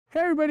Hey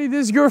everybody,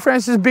 this is Guro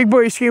Francis, Big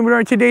Boy Extreme.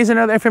 Today's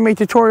another FMA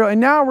tutorial,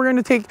 and now we're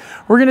gonna take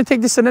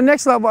this to the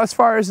next level as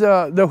far as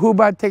the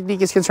HUBAD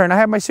technique is concerned. I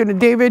have my student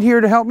David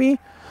here to help me.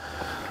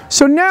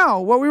 So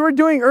now, what we were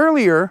doing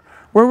earlier,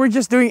 where we're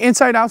just doing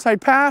inside outside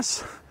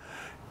pass,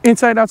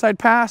 inside outside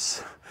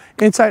pass,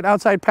 inside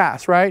outside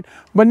pass, right?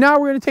 But now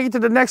we're gonna take it to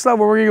the next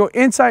level. We're gonna go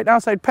inside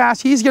outside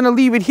pass. He's gonna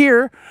leave it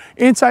here,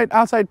 inside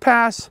outside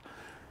pass.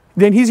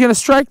 Then he's gonna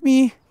strike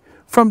me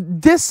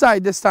from this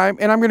side this time,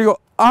 and I'm gonna go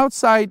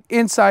outside,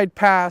 inside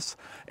pass,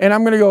 and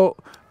I'm gonna go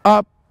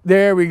up.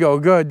 There we go,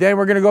 good. Then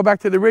we're gonna go back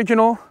to the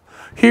original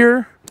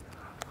here.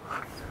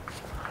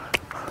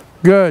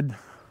 Good,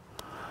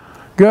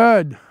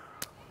 good,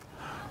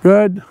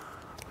 good,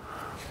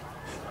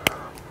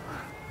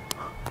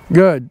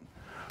 good.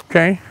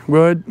 Okay,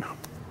 good,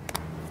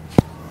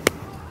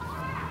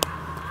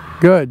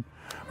 good.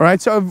 All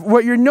right, so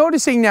what you're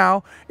noticing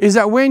now is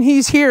that when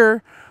he's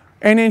here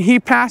and then he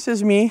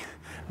passes me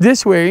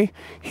this way,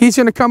 he's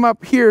going to come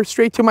up here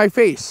straight to my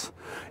face,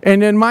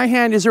 and then my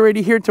hand is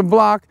already here to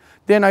block.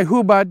 Then I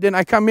HUBAD, then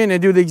I come in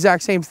and do the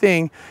exact same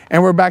thing,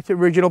 and we're back to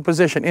the original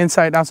position.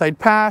 Inside outside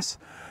pass,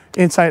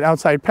 inside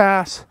outside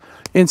pass,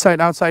 inside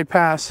outside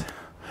pass.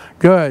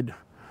 Good,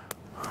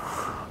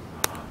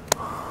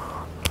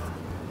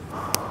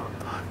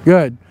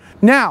 good.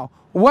 Now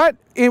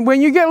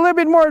when you get a little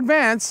bit more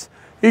advanced,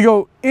 you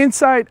go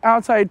inside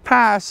outside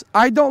pass.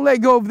 I don't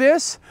let go of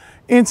this.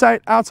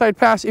 Inside, outside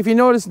pass. If you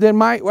notice,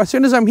 then as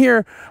soon as I'm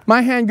here,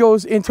 my hand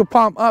goes into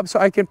palm up, so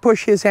I can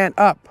push his hand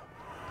up.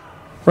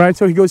 Right,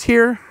 so he goes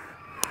here.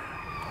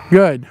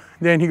 Good.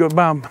 Then he goes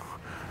bam.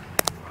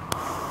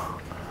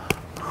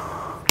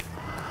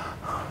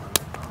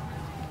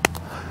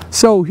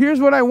 So here's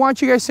what I want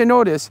you guys to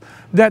notice,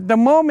 that the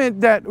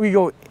moment that we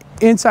go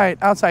inside,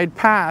 outside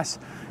pass,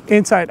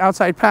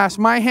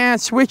 my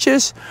hand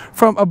switches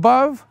from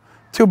above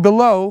to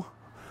below,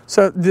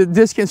 so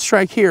this can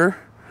strike here.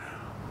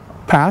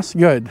 Pass,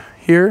 good.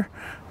 Here,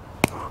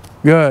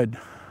 good,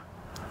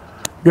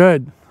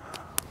 good,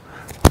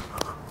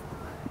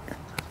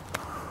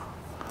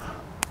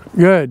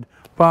 good.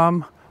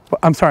 Palm,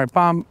 I'm sorry,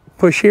 palm,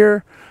 push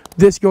here.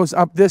 This goes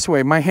up this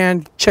way. My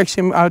hand checks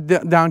him out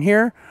down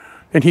here,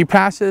 and he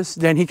passes,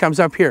 then he comes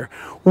up here.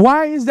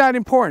 Why is that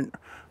important?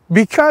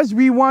 Because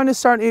we want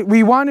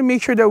to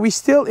make sure that we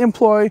still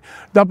employ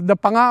the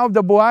panga of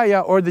the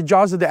buhaya, or the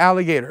jaws of the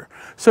alligator.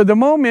 So the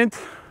moment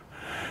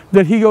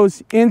that he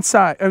goes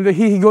inside, that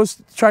he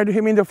goes try to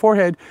hit me in the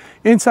forehead,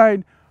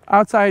 inside,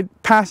 outside,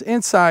 pass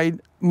inside,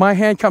 my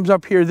hand comes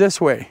up here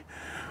this way.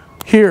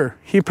 Here,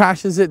 he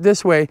passes it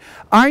this way.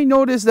 I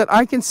notice that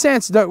I can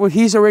sense that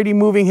he's already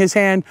moving his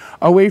hand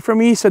away from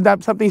me, so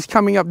that something's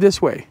coming up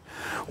this way.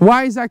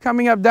 Why is that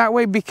coming up that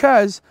way?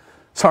 Because,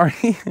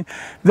 sorry,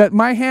 that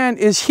my hand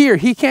is here.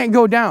 He can't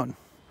go down.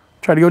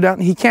 Try to go down,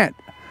 he can't,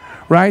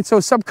 right?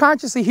 So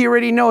subconsciously, he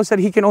already knows that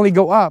he can only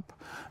go up.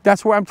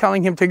 That's where I'm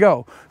telling him to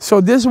go. So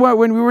this is what,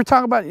 when we were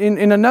talking about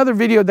in another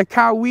video, the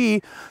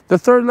kawi, the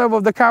third level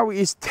of the kawi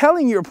is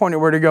telling your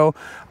opponent where to go.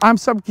 I'm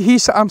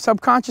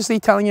subconsciously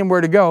telling him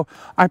where to go.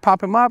 I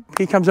pop him up,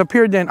 he comes up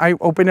here, then I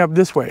open up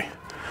this way.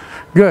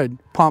 Good,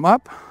 palm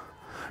up,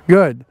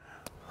 good.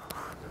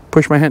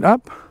 Push my hand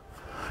up,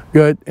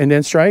 good, and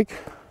then strike,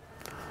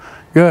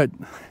 good.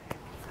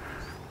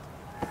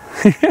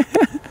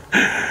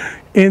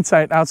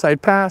 Inside,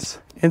 outside pass,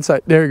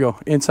 inside, there you go,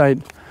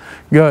 inside.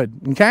 Good,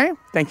 okay?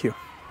 Thank you.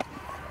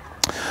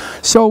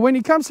 So when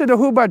it comes to the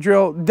HUBAD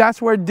drill,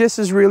 that's where this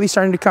is really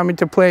starting to come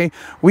into play.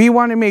 We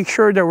want to make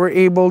sure that we're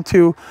able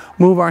to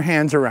move our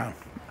hands around.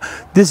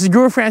 This is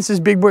Guro Francis,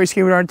 Big Boy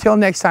Extreme. Until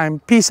next time,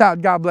 peace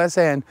out, God bless,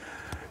 and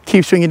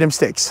keep swinging them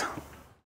sticks.